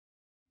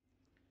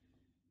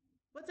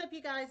What's up,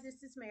 you guys?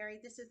 This is Mary.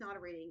 This is not a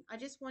reading. I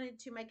just wanted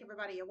to make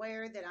everybody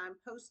aware that I'm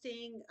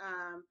posting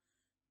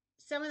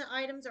some of the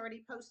items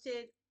already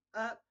posted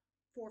up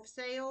for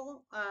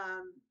sale.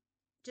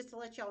 Just to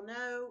let y'all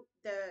know,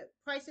 the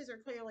prices are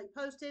clearly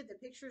posted, the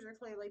pictures are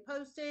clearly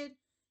posted.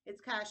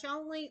 It's cash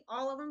only,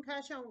 all of them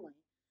cash only.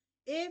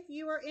 If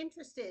you are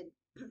interested,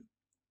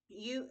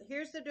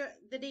 here's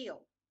the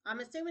deal. I'm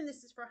assuming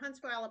this is for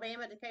Huntsville,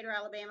 Alabama, Decatur,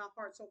 Alabama,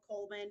 Hartselle,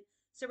 Coleman,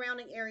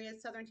 surrounding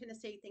areas, Southern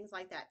Tennessee, things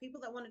like that.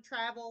 People that want to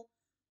travel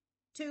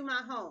to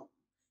my home.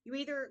 You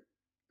either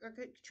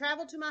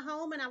travel to my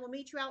home and I will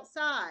meet you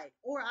outside,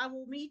 or I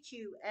will meet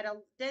you at a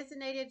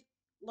designated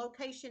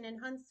location in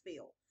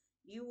Huntsville.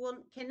 You will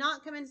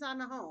cannot come inside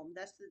my home.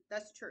 That's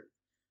the truth.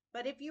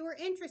 But if you are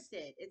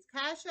interested, it's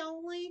cash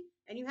only,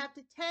 and you have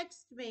to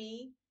text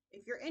me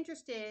if you're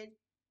interested,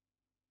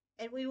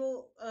 and we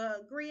will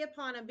agree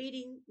upon a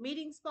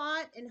meeting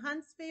spot in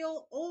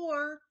Huntsville,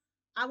 or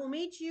I will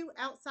meet you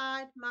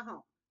outside my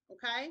home.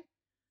 Okay.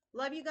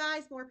 Love you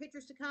guys. More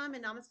pictures to come,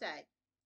 and namaste.